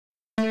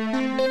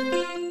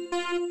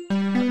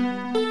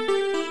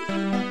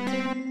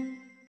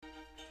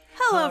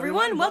Hello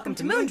everyone, welcome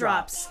to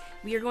MoonDrops.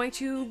 We are going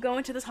to go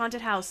into this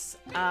haunted house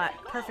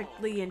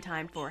perfectly in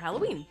time for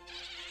Halloween.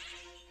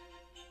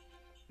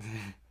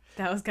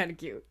 That was kind of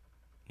cute.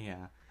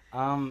 Yeah.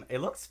 It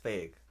looks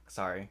fake.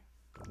 Sorry.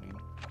 I mean,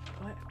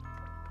 What?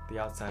 the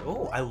outside.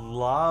 Oh, I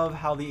love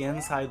how the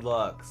inside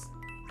looks.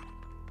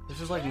 This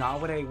is like not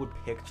what I would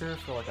picture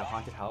for like a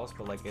haunted house,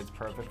 but like it's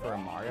perfect for a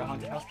Mario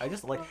haunted house. I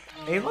just like,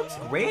 it looks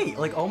great.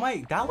 Like, oh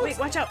my, that looks. Wait,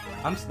 watch out.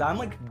 I'm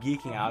like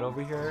geeking out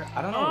over here.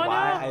 I don't know Oh,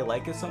 why no. I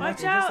like it so much. Watch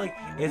It's out. just like,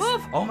 it's.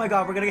 Move. Oh my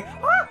god, we're gonna get.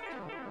 Ah!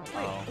 Wait,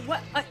 Oh.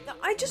 what?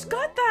 I just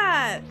got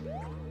that.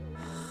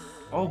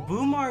 Oh,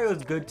 Boo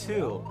Mario's good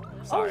too.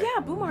 Sorry. Oh yeah,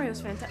 Boo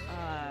Mario's fantastic.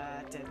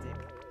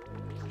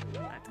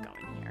 Let's go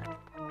in here.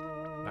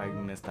 I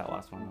missed that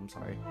last one. I'm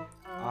sorry.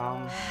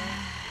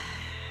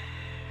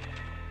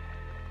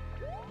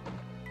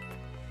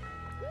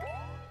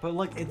 But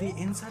like the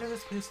inside of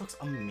this place looks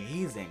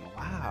amazing.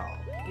 Wow.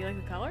 You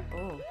like the color?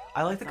 Oh.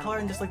 I like the color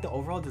and just like the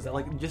overall design.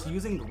 Like just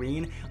using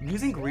green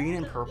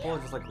and purple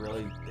is just like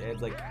really,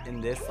 it's like in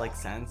this like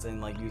sense,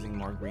 and like using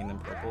more green than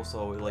purple.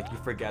 So like you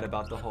forget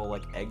about the whole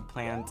like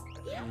eggplant.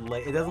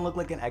 Like it doesn't look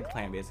like an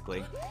eggplant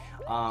basically.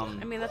 I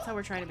mean that's how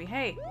we're trying to be.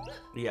 Hey.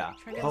 Yeah.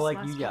 Try to get But us like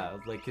last yeah,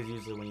 like because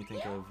usually when you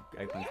think of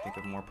eggplants, think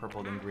of more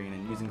purple than green,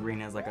 and using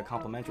green as like a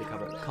complementary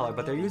color.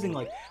 But they're using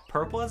like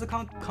purple as a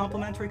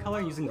complementary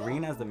color, using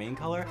green as the main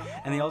color.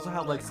 And they also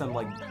have like some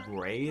like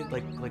gray,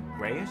 like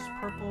grayish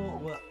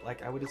purple,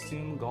 like I would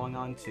assume going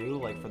on too,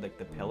 like for like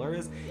the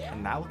pillars,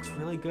 and that looks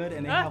really good.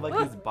 And they have like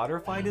these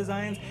butterfly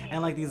designs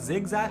and like these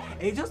zigzag.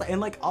 It just, and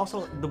like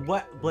also the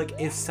what like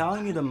is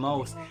selling me the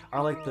most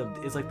are like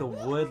the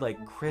wood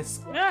like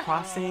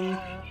crisscrossing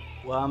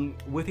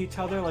with each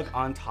other like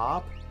on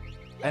top.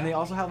 And they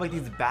also have like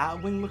these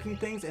bat wing looking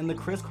things, and the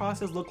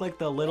crisscrosses look like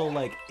the little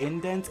like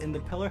indents in the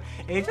pillar.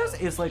 It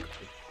just is like,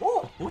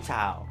 oh,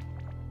 chow.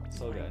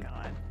 So Oh my good.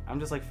 God. I'm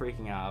just like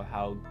freaking out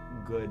how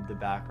good the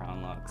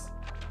background looks.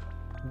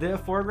 The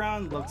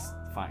foreground looks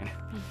fine.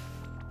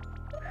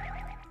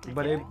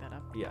 But it, Pick that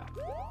up. yeah.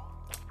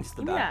 It's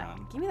the Give me background.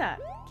 that. Give me that.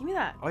 Give me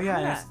that. Oh yeah,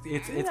 Give me and that.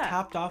 it's Give me that.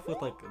 capped off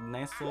with like a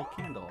nice little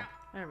candle.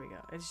 There we go.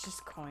 It's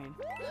just coin.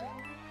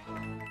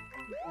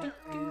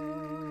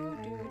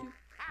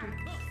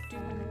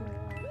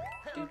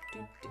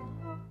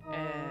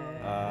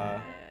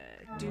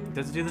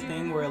 Does it do the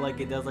thing where like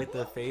it does like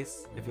the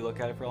face if you look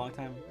at it for a long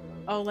time?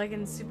 Oh, like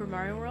in Super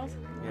Mario World?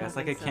 Yeah, it's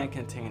like it can't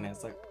contain it.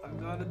 It's like, I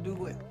gotta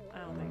do it. I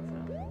don't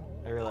think so.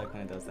 I really like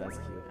when it does that. It's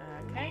cute.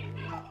 Okay.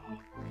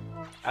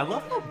 I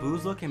love how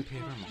Boo's look in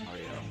Paper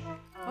Mario.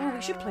 Oh,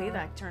 we should play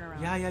that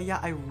turnaround. Yeah.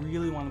 I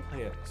really want to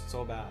play it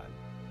so bad.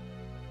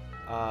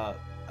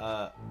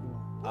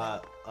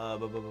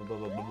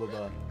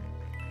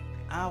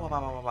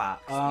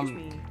 Excuse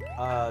me.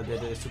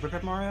 The Super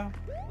Paper Mario?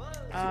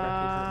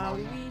 I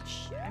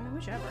mean,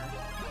 whichever.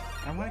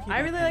 I want to keep I my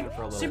really penguin like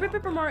for a little Super longer.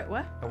 Paper Mario.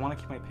 What? I want to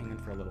keep my penguin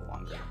for a little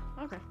longer.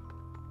 Okay.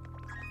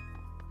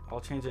 I'll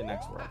change it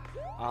next world.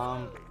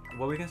 What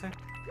were we gonna say?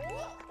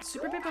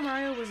 Super Paper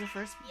Mario was the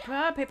first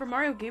Paper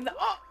Mario game that.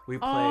 Oh! We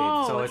played,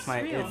 Oh, so it's it's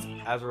my, real. it's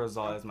as a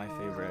result, it's my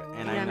favorite.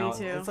 And Yeah, I know me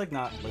too. it's like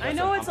not. Like I that's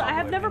know an it's. I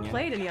have unpopular never opinion.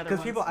 played any other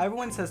Because ones.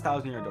 everyone says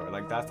Thousand Year Door,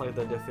 like that's like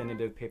the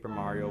definitive Paper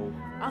Mario.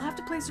 I'll have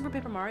to play Super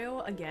Paper Mario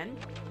again,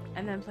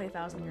 and then play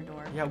Thousand Year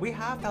Door. Yeah, we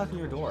have Thousand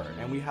Year Door,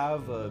 and we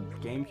have a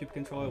GameCube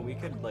controller. We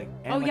could like.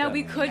 And Oh, like yeah, a,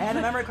 we could And a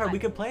put- memory card. We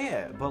could play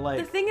it, but like.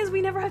 The thing is,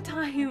 we never have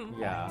time.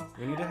 Yeah,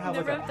 we need to have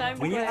Never like have time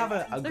we to need to play.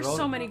 have a There's girls,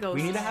 so many We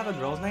ghosts. need to have a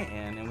girls' night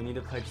in, and we need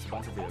to play just a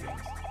bunch of video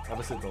games. Have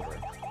a sleepover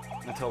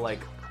until like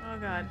Oh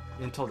God.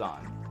 until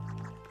dawn.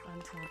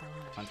 Until dawn.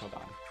 Until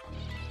dawn.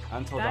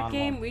 Until That dawn.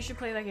 game, we should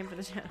play that game for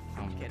the channel.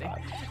 Oh I'm my kidding.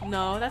 God.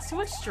 No, that's too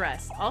much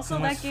stress. Also,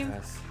 Too that much game,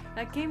 stress.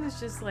 that game is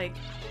just like,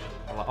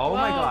 Oh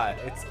my Whoa. God!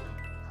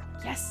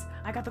 yes,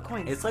 I got the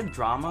coins. It's like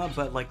drama,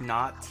 but like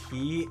not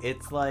tea.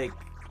 It's like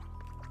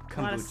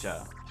A lot of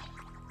kombucha.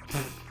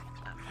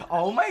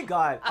 Oh my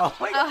God! Oh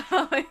my God!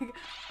 Oh my God.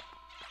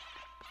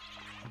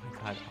 Oh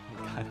my God!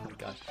 Oh my God! Oh my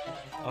God!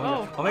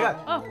 Oh, Oh my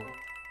God!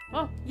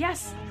 Oh,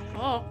 yes.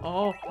 Oh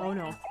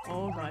no.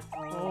 Oh God.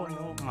 Oh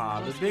no.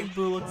 Aw, the big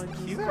boo looks Oh,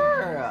 cute. Jesus.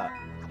 Ah!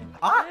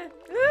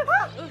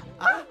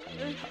 Ah.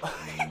 Oh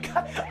my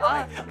God!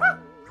 Oh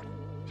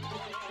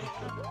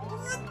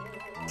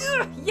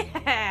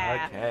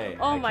Yeah. Okay.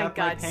 Oh I my kept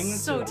God, penguin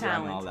so suit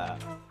and all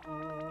talented. that.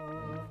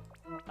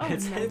 Oh,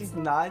 It's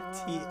no. not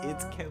tea.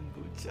 It's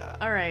kombucha.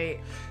 All right.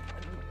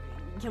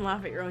 You can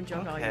laugh at your own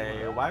joke all you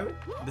Okay. want. Why would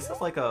this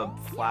is like a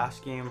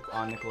flash game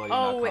on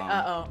Nickelodeon.com. Oh wait.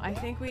 I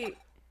think we.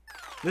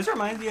 This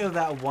reminds me of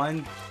that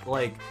one,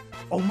 like,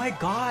 oh my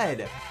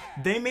God,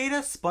 they made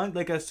a super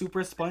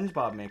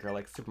SpongeBob maker,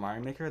 like Super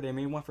Mario Maker. They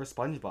made one for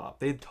SpongeBob.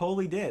 They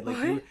totally did. Like,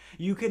 What?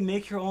 you could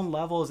make your own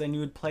levels and you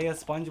would play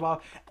as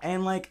SpongeBob.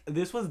 And like,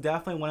 this was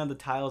definitely one of the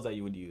tiles that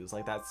you would use,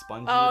 like that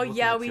spongy. Oh looking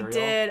yeah, we material.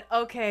 did.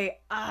 Okay.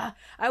 I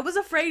was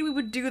afraid we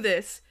would do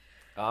this.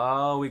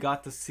 Oh, we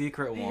got the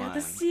secret We one. got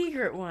the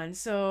secret one.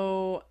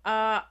 So,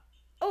 oh,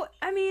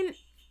 I mean,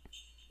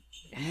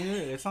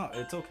 It's not.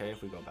 It's okay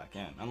if we go back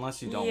in,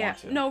 unless you don't Yeah. want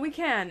to. No, we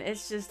can.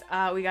 It's just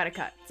we gotta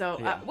cut. So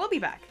Yeah. we'll be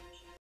back.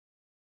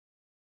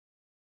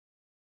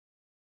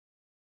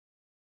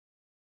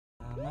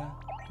 La,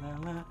 la,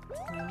 la,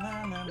 la,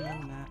 la, la, la,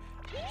 la.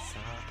 I saw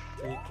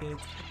 3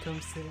 kids come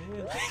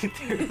sailing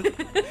through.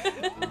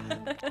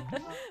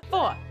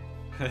 4.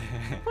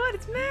 What?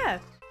 It's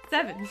math.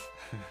 7.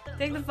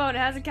 Take the phone. It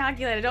has a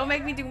calculator. Don't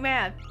make me do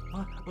math.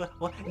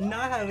 What?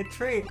 Not have a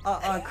tree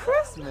on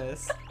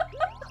Christmas?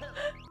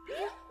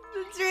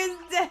 The tree's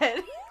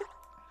dead.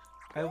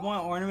 I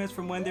want ornaments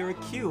from when they were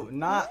cute,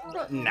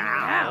 not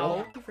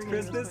now.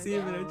 Christmas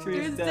Eve and a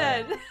tree's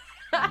dead.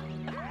 I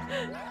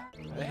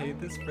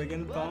hate this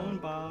friggin' phone,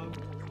 Bob.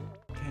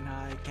 Can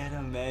I get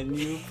a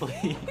menu,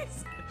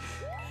 please?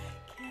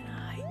 Can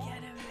I get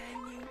a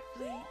menu,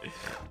 please?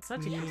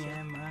 Such a Me good show.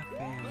 and my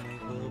family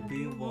will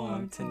be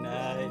warm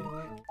tonight.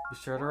 Be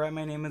sure to write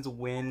my name as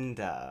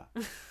Winda.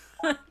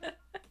 Pen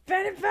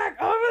it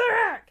back over the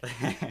rack.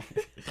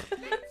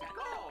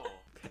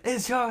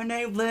 Is your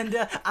name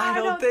Linda? I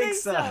don't think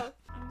so.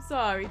 I'm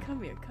sorry.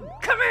 Come here.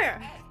 Come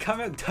here. Come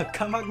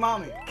hug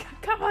mommy.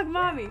 Come hug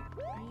mommy.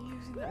 Are you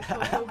using that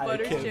cocoa I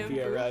butter can't shampoo?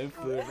 be around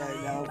food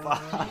right now,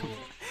 Bob.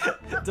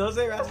 Don't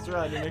say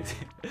restaurant. It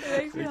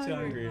makes me you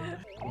hungry. hungry.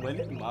 When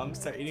did mom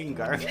start eating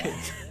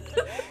garbage?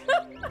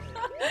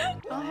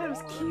 All I had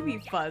was kiwi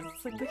fuzz.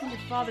 It's like licking your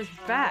father's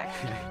back.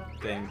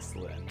 Thanks,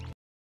 Lynn.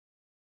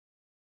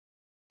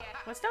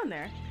 What's down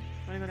there?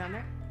 Wanna go down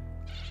there?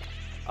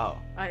 Oh.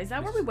 Is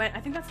that where we went? I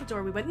think that's the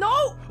door we went.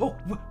 No! Oh,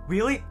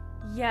 really?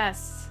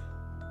 Yes.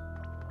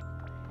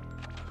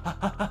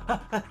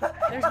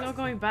 There's no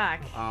going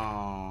back.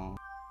 Oh.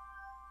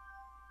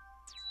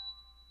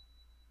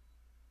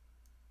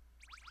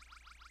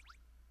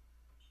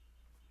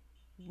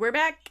 We're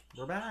back.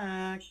 We're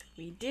back.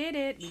 We did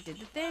it. We did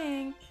the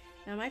thing.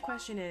 Now my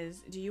question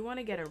is, do you want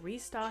to get a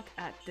restock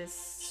at this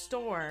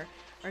store,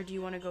 or do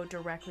you want to go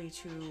directly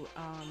to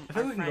I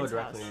think we can go friend's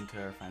directly house?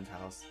 into our friend's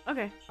house.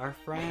 Okay. Our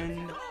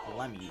friend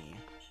Lemmy.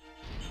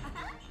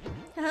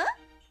 Huh?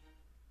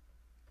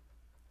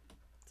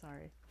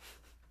 Sorry.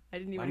 I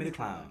didn't even. Lemmy the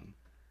clown.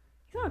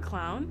 He's not a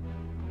clown.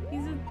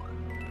 He's a.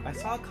 I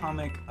saw a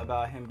comic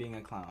about him being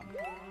a clown.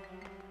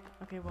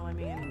 Okay, well, I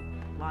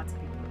mean, lots of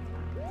people are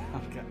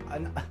clowns. Okay.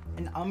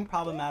 An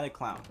unproblematic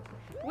clown.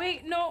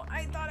 Wait, no,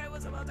 I thought I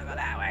was supposed to go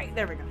that way.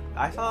 There we go.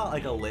 I saw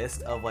like a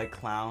list of like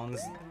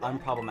clowns,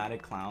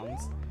 unproblematic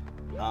clowns.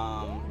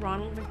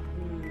 Ronald.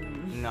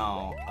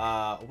 No.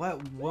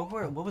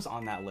 What was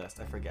on that list?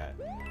 I forget.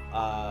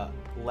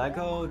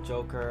 Lego,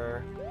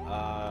 Joker.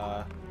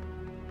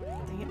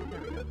 Dang it. There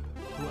we go.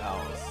 Who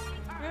else?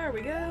 There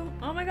we go.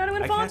 Oh my god, I'm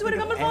gonna I fall can't into it.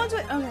 I'm think gonna of fall into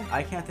it. Okay.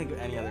 I can't think of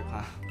any other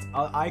clowns.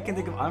 I can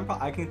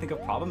think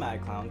of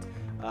problematic clowns.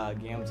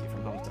 Gamzee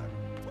from Homestuck.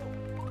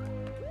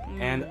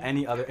 And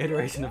any other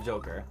iteration of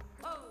Joker.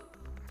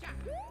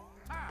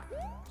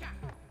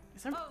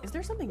 Is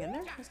there something in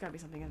there? There's gotta be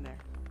something in there.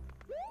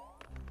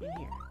 In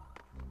here.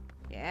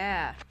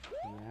 Yeah.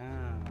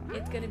 Yeah.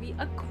 It's gonna be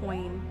a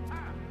coin.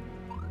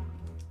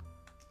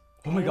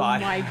 Oh my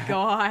god. Oh my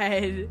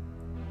god.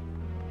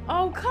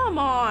 Oh, come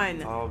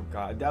on. Oh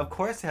god. Of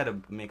course they had to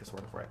make us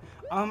work for it.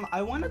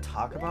 I want to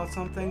talk about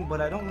something,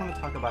 but I don't want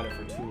to talk about it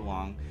for too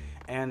long.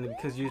 And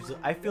because usually,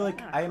 I feel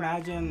like, I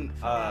imagine,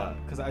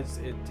 because I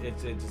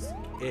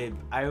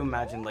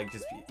imagine like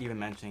just even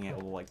mentioning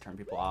it will like turn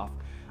people off.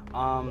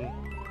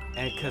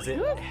 And because it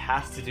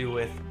has to do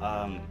with,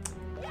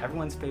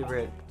 everyone's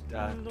favorite,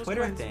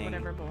 Twitter coins, thing,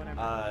 whatever, but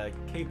whatever.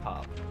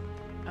 K-pop.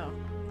 Oh.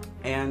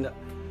 And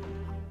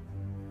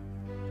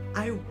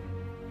I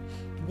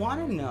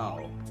want to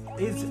know,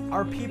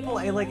 are people,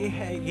 like,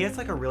 he gets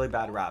like a really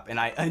bad rap, and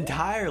I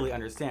entirely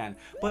understand,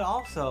 but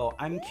also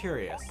I'm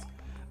curious,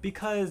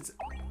 because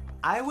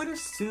I would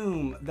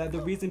assume that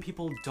the reason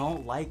people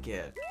don't like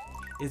it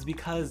is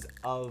because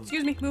of...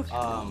 Excuse me, move.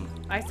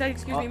 I said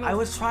excuse me, move. I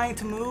was trying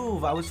to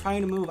move. I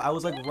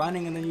was like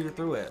running and then you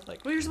threw it.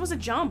 Like, well, you're supposed to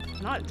jump,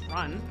 not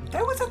run.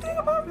 there was a thing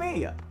about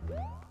me.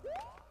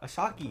 A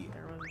shocky.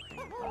 There was a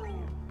thing about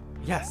you.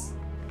 Yes.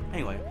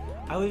 Anyway,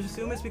 I would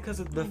assume it's because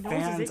the My nose is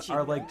fans itchy.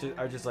 are like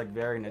are just like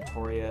very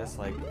notorious,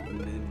 like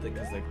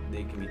because like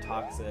they can be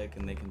toxic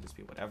and they can just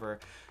be whatever,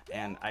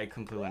 and I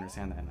completely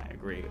understand that and I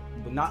agree.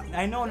 But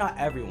I know not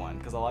everyone,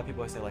 because a lot of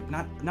people say like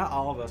not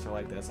all of us are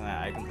like this, and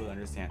I completely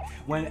understand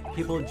when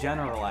people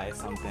generalize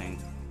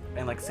something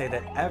and like say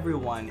that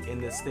everyone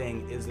in this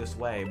thing is this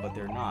way, but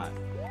they're not.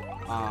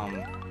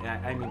 And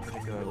I mean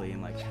particularly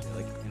in like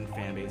in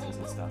fan bases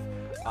and stuff.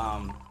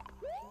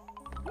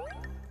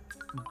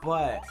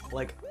 But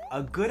like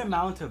a good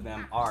amount of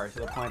them are to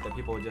the point that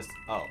people just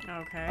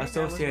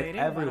associate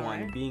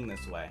everyone being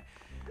this way.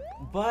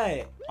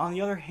 But on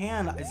the other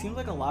hand, it seems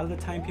like a lot of the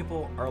time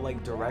people are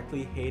like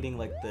directly hating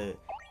like the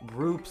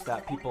groups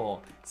that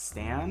people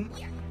stan,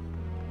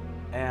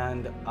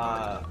 and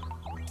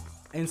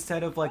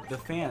instead of like the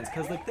fans,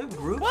 because like the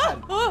groups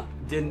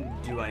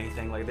didn't do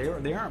anything, like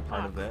they aren't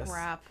part of this.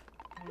 Crap.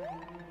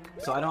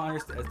 So I don't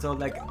understand. So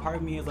like part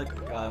of me is like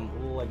a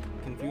little like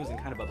confused and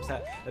kind of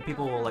upset that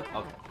people will like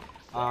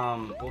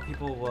well,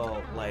 people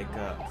will like,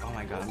 oh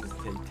my god, I'm just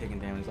taking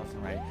damage left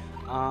and right.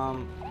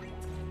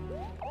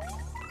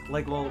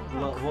 Like we'll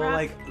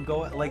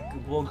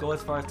go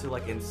as far as to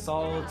like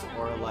insult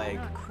or like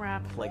Oh,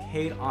 crap. like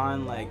hate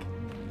on like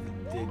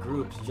the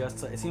groups just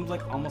to, it seems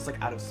like almost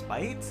like out of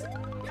spite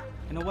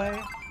in a way.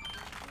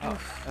 Oh,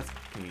 that's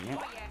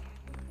convenient.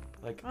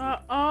 Like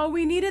Oh,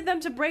 we needed them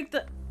to break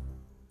the.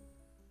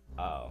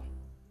 oh.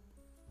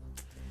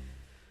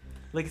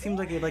 Like it seems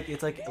like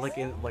it's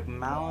like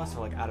malice or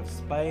like out of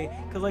spite,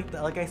 cause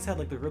like I said,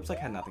 like the groups like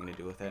had nothing to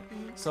do with it.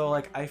 So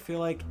like I feel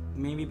like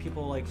maybe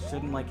people like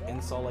shouldn't like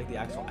insult like the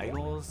actual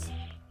idols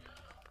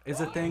is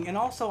a thing, and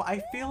also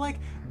I feel like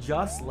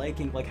just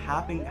liking like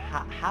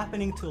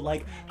happening to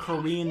like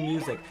Korean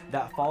music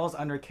that falls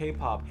under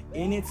K-pop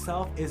in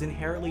itself is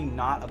inherently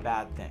not a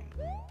bad thing.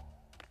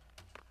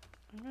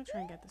 I'm gonna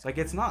try and get this. Like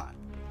it's not,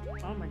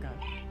 Oh my god.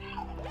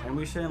 and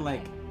we shouldn't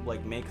like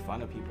make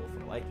fun of people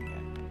for liking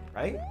it,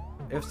 right?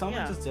 If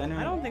someone just I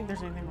genuinely, don't think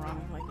there's anything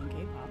wrong with liking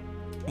K-pop.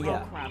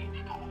 Yeah. Oh crap.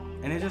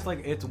 and it's just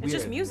like it's weird. It's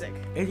just music.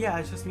 Yeah,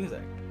 it's just music.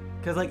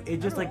 Cause like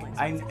it just like Everyone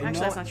I likes music. Actually, know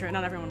that's not true.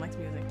 Not everyone likes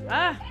music.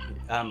 Ah.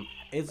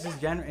 it's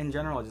just in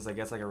general it just like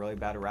gets like a really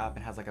bad rap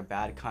and has like a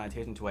bad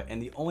connotation to it, and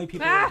the only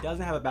people Ah! it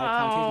doesn't have a bad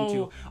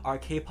connotation Oh. to are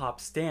K-pop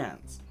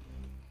stans,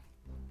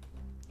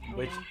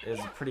 which is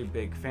a pretty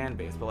big fan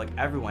base. But like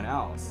everyone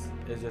else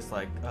is just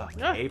like Ah.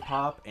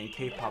 K-pop and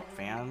K-pop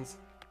fans,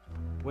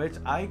 which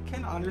I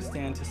can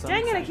understand to some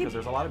Dang it, I extent keep- because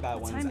there's a lot of bad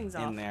the ones timing's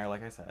in off. there,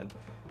 like I said.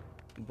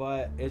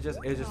 But it's just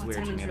weird to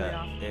timing's me really that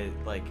off. it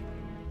like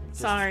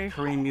just Sorry.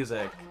 Korean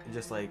music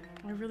just like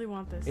I really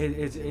want this.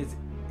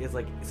 is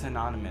like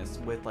synonymous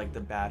with like the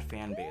bad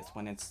fan base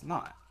when it's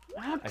not.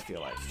 Ah, I feel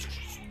like,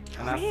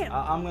 and that's, Damn.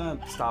 I'm gonna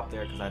stop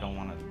there because I don't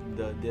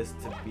want this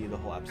to be the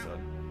whole episode.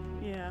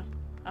 Yeah.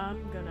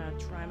 I'm gonna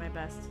try my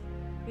best.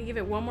 I'm gonna give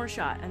it one more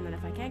shot, and then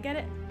if I can't get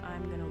it,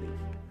 I'm gonna leave.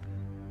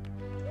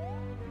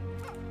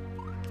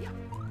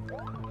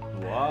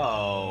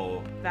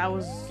 Whoa. That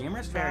was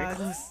Gamer's very fast.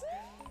 close.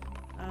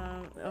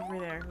 Over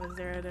there. Was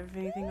there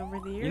anything over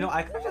there? You know,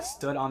 I could have just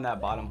stood on that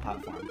bottom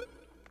platform.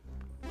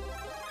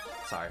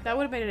 Sorry. That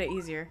would have made it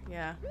easier.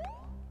 Yeah.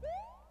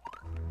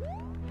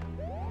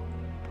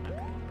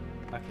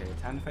 Okay,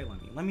 time to fight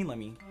Lemmy.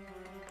 Lemmy.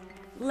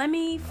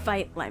 Lemmy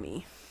fight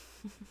Lemmy.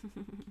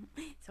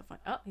 So fun.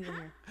 Oh, he's in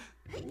here.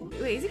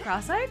 Wait, is he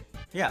cross-eyed?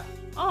 Yeah.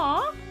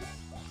 Aw.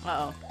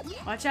 Uh-oh.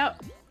 Watch out.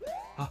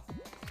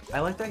 I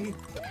like that he.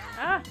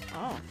 Ah.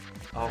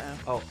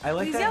 Oh. I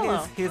like He's that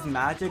yellow. his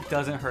magic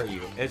doesn't hurt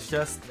you. It's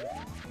just,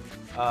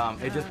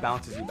 it just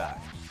bounces you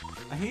back.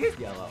 And he is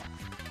yellow.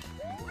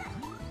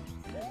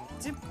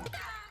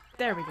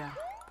 There we go.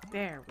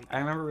 There we go. I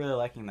remember really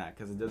liking that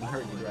because it doesn't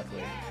hurt you directly.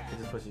 It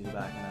just pushes you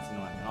back, and that's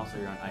annoying. And also,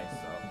 you're on ice, so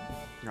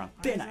you're on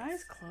Are thin his ice.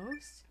 eyes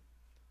closed?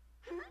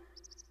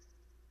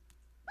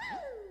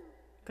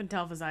 Couldn't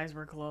tell if his eyes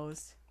were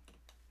closed.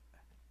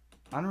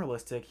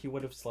 Unrealistic. He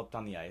would have slept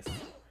on the ice.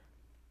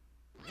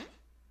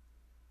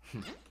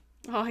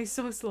 Oh, he's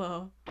so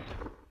slow.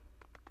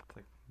 It's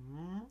like,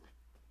 Come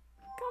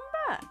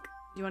back. Do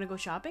you want to go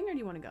shopping or do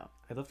you want to go?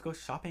 I'd love to go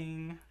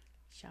shopping.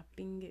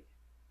 Shopping.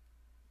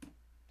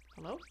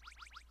 Hello?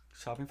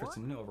 Shopping for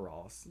some new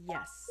overalls.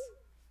 Yes.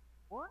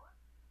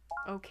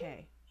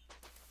 Okay.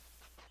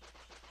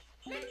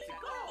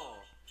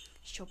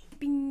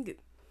 Shopping.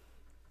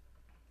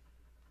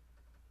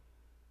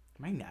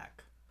 My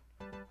neck.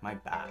 My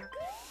back.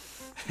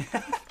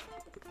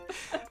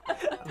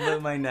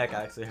 My neck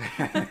actually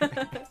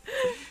hurt.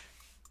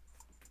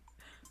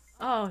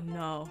 Oh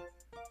no.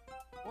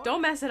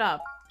 Don't mess it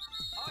up.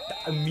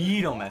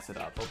 Me don't mess it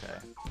up, okay.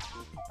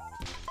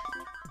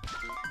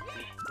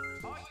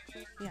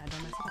 Yeah,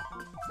 don't mess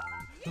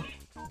it up.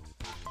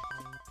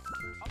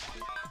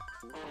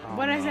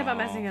 What did I say about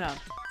messing it up?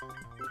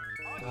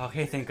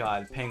 Okay, thank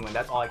God. Penguin,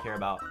 that's all I care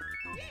about.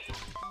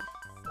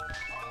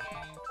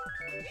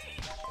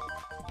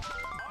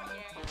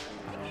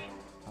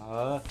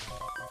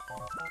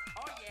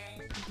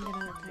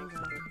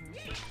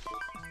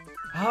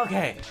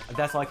 Okay,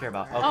 that's all I care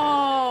about. Okay.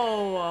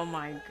 Oh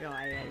my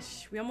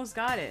gosh. We almost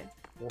got it.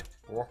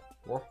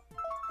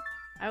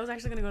 I was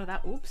actually gonna go to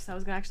that. Oops. I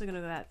was actually gonna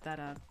go to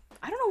that.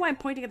 I don't know why I'm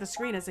pointing at the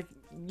screen as if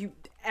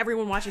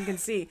everyone watching can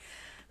see.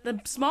 The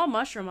small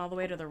mushroom all the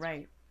way to the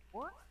right.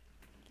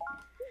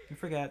 You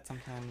forget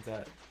sometimes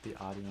that the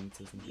audience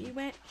isn't. We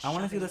went. I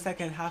want to see the shopping.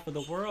 second half of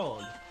the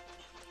world.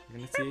 You're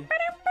gonna see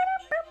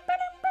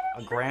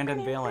a grand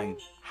unveiling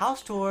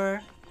house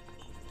tour.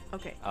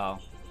 Okay. Oh,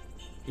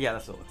 yeah,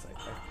 that's what it looks like.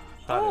 I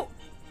Oh,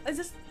 thought is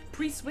this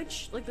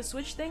pre-Switch, like the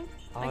Switch thing?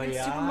 Oh Like in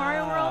yeah. Super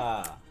Mario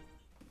World?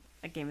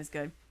 That game is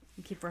good.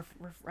 You keep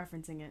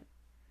referencing it.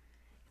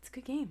 It's a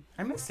good game.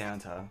 I miss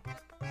Santa.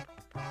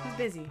 He's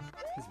busy.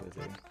 He's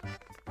busy.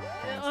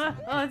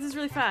 Oh, this is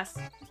really fast.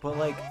 But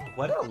like,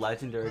 what a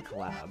legendary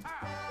collab.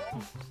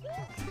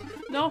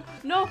 No,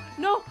 no,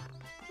 no,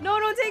 no,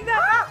 don't take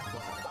that.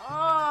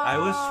 I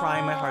was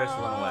trying my hardest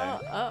to run away.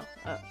 Oh,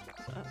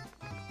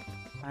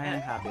 I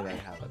am happy that I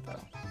have it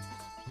though.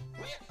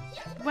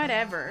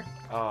 whatever.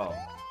 Oh.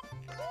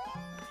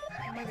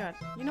 my god.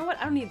 You know what?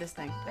 I don't need this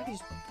thing. I can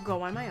just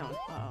go on my own.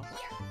 Uh-oh.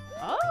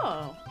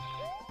 Oh!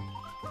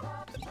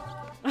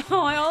 Oh,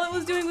 all it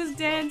was doing was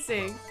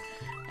dancing.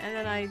 And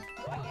then I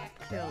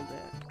killed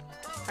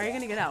it. How are you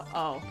gonna get out?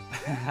 Oh.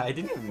 I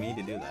didn't even mean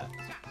to do that.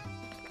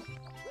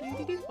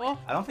 Oh.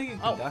 I don't think you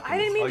can Oh, duck I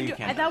didn't mean oh, to you do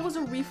can. that was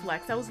a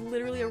reflex. That was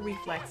literally a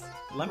reflex.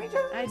 Let me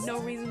just... I had no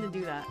reason to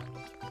do that.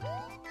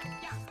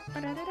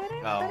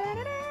 Oh.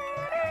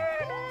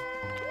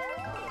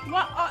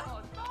 What?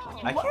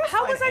 I can't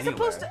How was slide I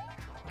supposed to... anywhere.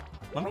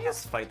 Let me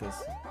just fight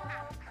this.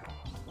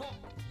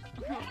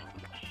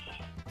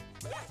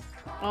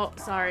 Oh,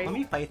 sorry. Let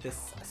me fight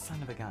this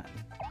son of a gun.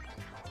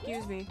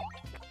 Excuse me.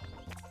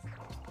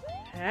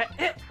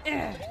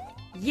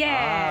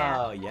 Yeah!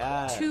 Oh,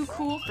 yes. Too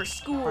cool for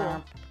school.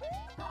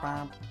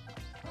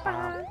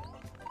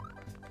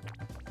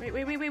 Wait.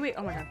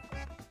 Oh my god.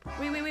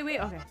 Wait.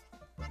 Okay.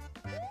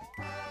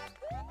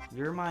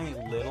 You're my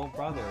little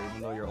brother,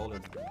 even though you're older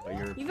than me. But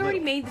you're You've already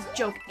made this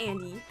joke,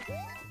 Andy.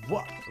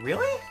 What?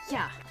 Really?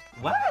 Yeah.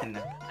 When?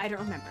 I don't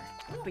remember,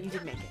 but you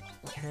did make it.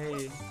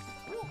 Okay.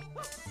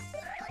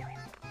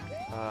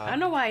 I don't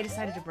know why I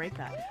decided to break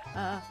that.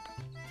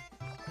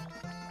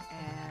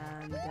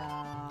 And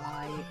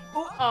I...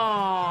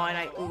 Oh, and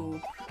I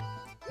oop.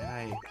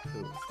 I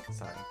pooped.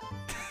 Sorry.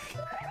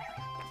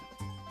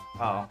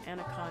 Oh.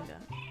 Anaconda.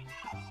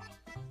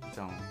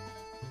 Don't.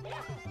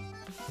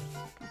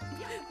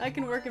 That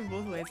can work in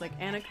both ways, like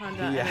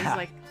anaconda and Yeah. it's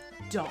like,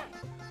 don't.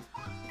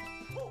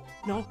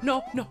 No.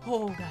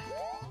 Oh, God.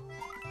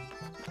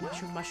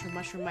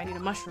 Mushroom. I need a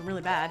mushroom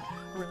really bad.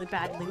 Really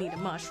badly need a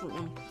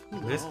mushroom.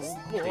 This is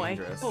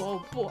dangerous.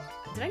 Oh, boy.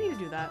 Did I need to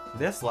do that?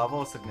 This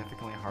level is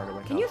significantly harder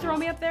without Can you throw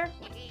me up there?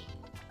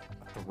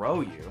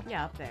 Throw you?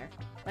 Yeah, up there.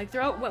 Like,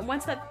 throw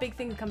once that big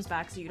thing comes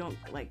back so you don't,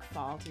 like,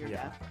 fall to your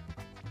death.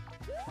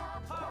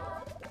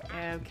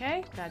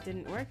 Okay, that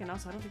didn't work, and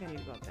also I don't think I need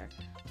to go up there.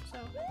 So...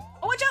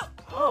 Oh, watch out!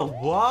 Oh,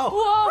 whoa!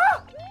 Whoa!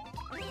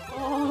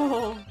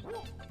 Oh!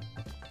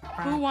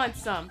 Who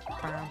wants some?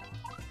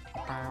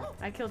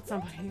 I killed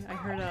somebody. I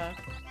heard,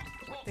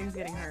 things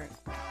getting hurt.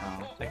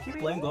 Oh, I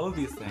keep letting go of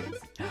these things.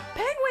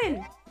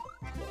 Penguin!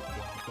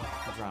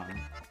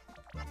 Drown.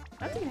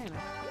 That's an anime.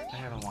 I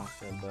haven't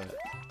watched it, but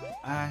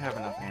I have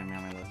enough anime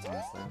on my list,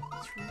 honestly.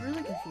 It's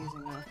really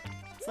confusing, though.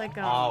 It's like,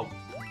 Oh,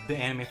 the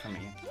anime for me.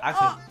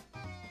 Actually...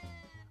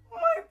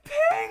 My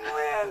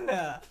penguin!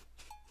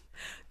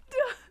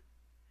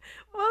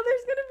 Well,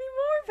 there's gonna be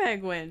more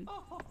penguin.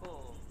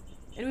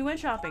 And we went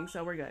shopping,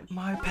 so we're good.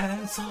 My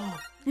pencil!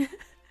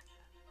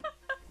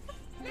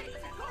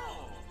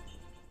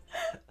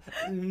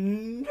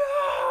 No!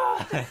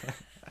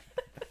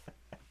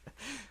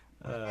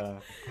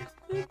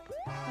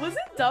 Was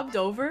it dubbed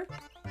over?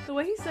 The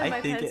way he said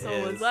my think pencil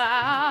it was is.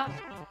 ah.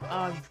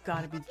 Oh, you've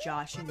got to be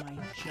joshing my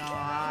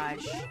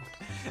Josh.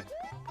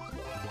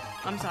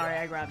 I'm sorry,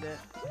 I grabbed it.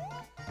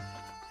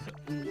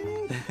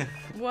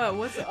 What?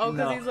 What's? Oh, because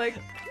No. he's like.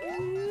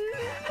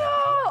 No!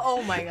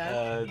 Oh my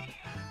god.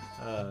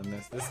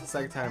 Miss. This is the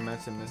second time I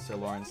mentioned Mr.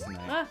 Lawrence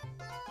tonight. Ah.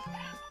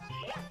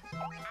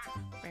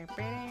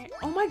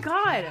 Oh my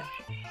god!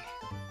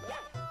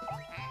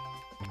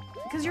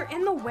 Because you're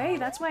in the way,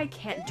 that's why I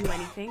can't do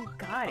anything.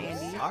 God,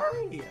 Andy.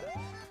 Sorry.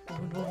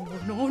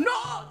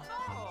 No!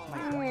 My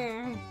Why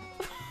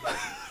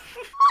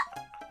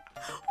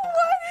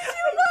did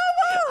you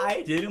level?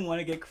 I didn't want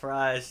to get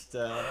crushed.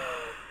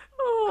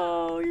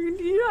 Oh,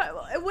 you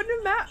know, it wouldn't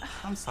have mattered.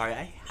 I'm sorry,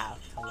 I have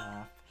to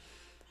laugh.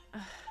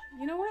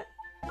 You know what?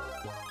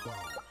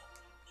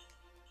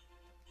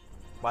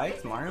 Why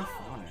is Mario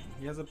frowning?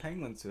 He has a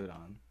penguin suit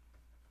on.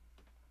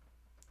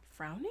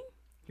 Frowning?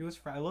 He was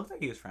it looked like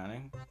he was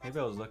frowning. Maybe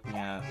I was looking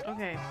at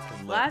Okay, his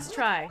lip. last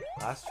try.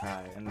 Last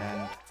try, and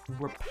then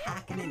we're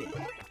packing it in.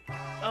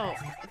 Oh,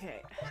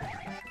 okay.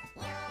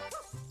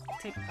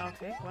 Okay,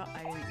 well,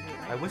 I didn't do it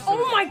right. I wish.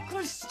 Oh my god,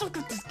 I suck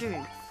at this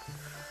game!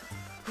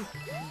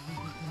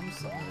 I'm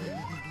sorry.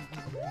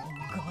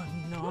 God,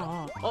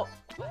 no. Oh.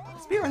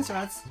 Speedrun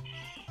strats.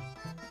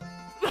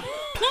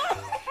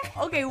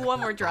 Okay, one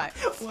more try.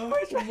 One more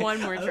try.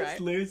 One more I try. was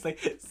literally just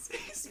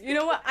like, You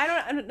know what?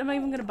 I'm not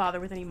even gonna bother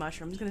with any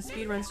mushrooms. I'm just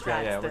gonna speedrun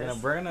strats. yeah,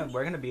 this.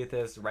 we're gonna beat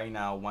this right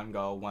now. One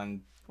go,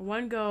 one.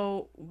 One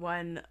go,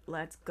 one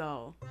let's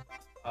go.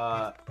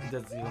 It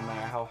doesn't even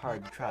matter how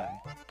hard you try.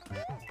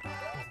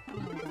 Oh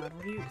my god,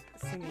 what are you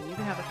singing? You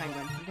can have the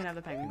penguin. You can have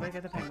the penguin. Go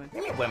get the penguin.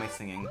 What am I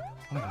singing?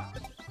 Oh my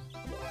god.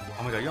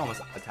 Oh my god, you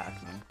almost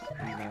attacked me.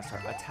 You're gonna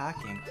start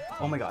attacking.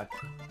 Oh my god.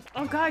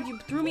 Oh god, you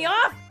threw me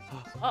off!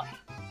 Oh.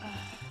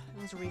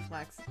 It was a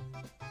reflex.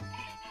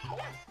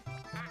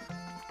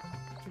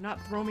 Do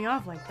not throw me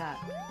off like that.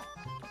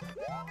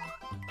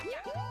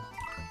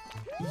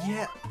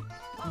 Yeah.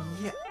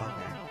 Yeah.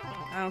 Okay.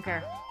 I don't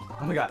care.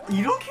 Oh my god.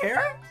 You don't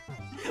care?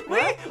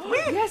 Wait.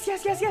 Yes.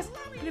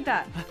 Look at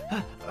that.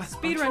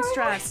 Speedrun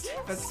strats.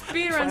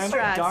 Speedrun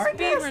strats.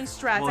 Speedrun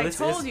strats. Well, I this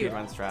told is you.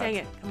 speedrun strats. Dang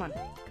it. Come on.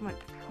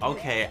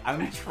 Okay,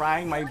 I'm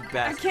trying my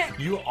best. I can't.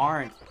 You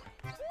aren't.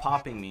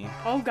 popping me.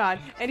 Oh god.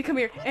 Andy, come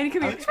here. Andy,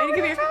 come here. Andy,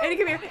 come here. Andy,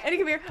 come here. Andy,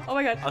 come here. Oh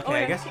my god. Okay, oh my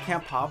I god. guess you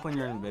can't pop when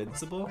you're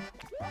invincible.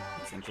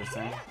 That's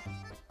interesting.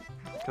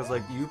 Because,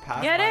 like, you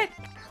pass Get by... it?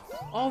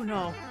 Oh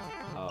no.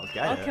 Oh,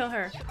 get I'll it. kill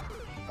her.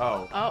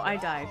 Oh. Oh, I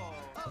died.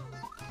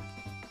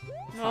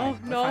 No, Fine.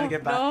 We're no, trying to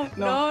get back.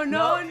 no,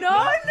 no,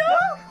 no.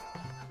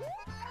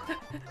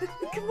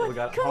 Come on, Oh my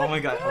god, come oh on, my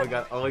god, come oh on. my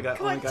god, oh my god,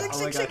 Come oh on, my god, shake, oh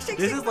my shake, god. shake, shake,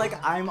 This shake. is like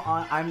I'm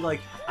I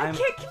can't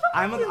keep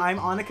up with you. I'm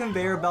on a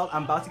conveyor belt.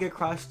 I'm about to get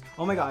crushed.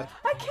 Oh my god.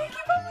 I can't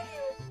keep up with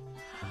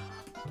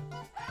you.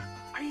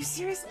 Are you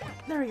serious?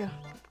 There we go.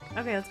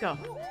 Okay, let's go.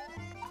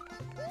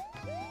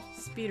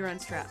 Speedrun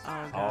strat.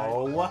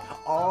 Oh god.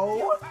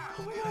 Oh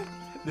my god.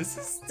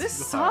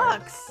 This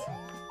hard. sucks.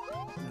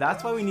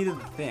 That's why we needed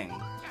the thing.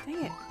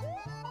 Dang it.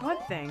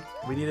 What thing?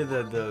 We needed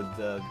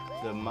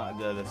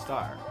the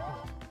star.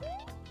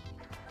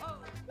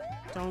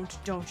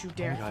 Don't you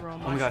dare throw a Oh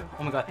mushroom. my god.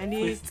 Oh my god. Andy,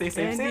 Please stay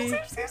safe. Andy.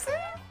 Safe.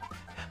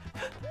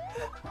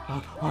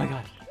 Oh my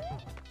god.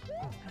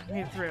 I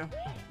made it through.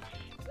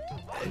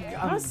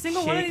 I'm Not a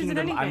single one of these shaking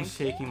did I'm anything.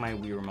 shaking my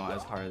Wii remote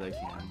as hard as I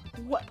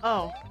can. What?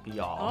 Oh.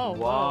 Y'all. Oh, Whoa.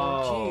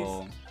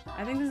 whoa, jeez.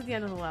 I think this is the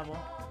end of the level.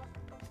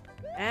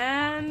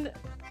 And...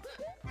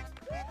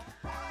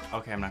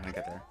 Okay, I'm not gonna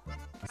get there.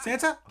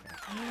 Santa?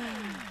 Okay.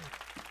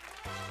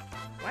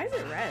 Why is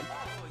it red?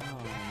 Oh,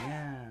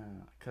 yeah.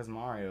 Because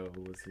Mario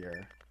was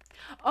here.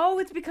 Oh,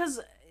 it's because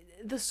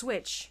the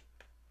Switch.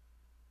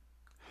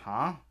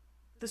 Huh?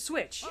 The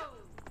Switch.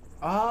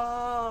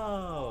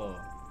 Oh!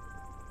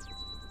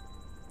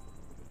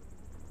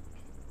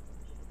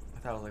 I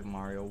thought it was like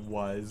Mario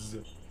was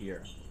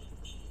here.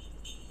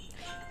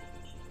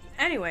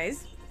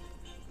 Anyways,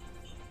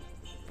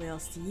 we'll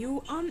see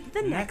you on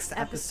the next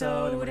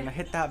episode. We're gonna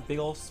hit that big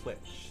old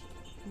switch.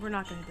 We're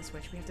not gonna hit the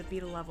Switch. We have to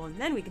beat a level and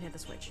then we can hit the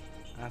Switch.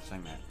 That's what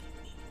I meant.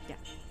 Yeah.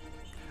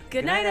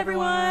 Good night,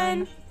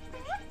 everyone.